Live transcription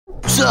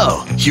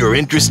So, you're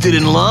interested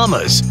in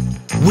llamas?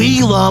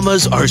 We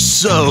llamas are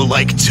so,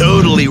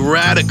 totally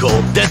radical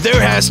that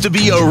there has to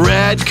be a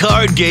rad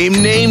card game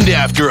named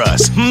after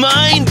us.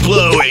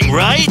 Mind-blowing,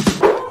 right?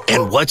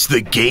 And what's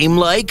the game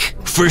like?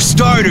 For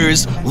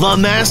starters,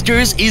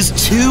 Llamasters is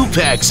 2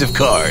 packs of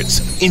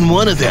cards. In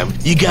one of them,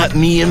 you got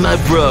me and my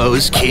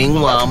bros, king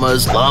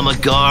llamas, llama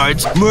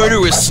guards,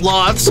 murderous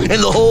sloths,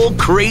 and the whole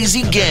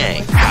crazy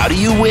gang. How do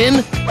you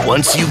win?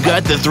 Once you've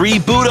got the 3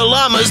 Buddha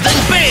llamas,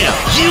 then bam,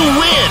 you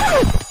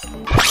win!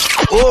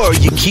 Or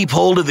you keep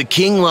hold of the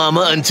king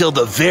llama until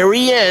the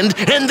very end,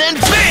 and then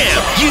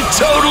bam! You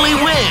totally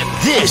win!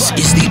 This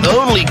is the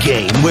only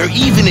game where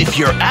even if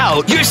you're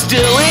out, you're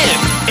still in!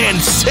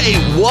 And say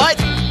what?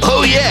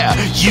 Oh yeah,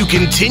 you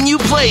continue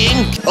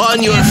playing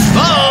on your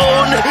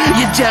phone!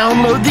 You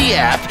download the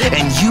app,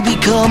 and you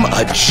become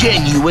a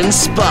genuine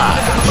spy.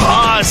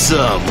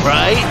 Awesome,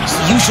 right?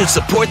 You should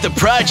support the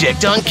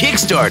project on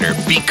Kickstarter,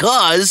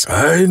 because...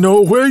 I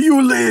know where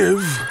you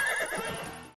live.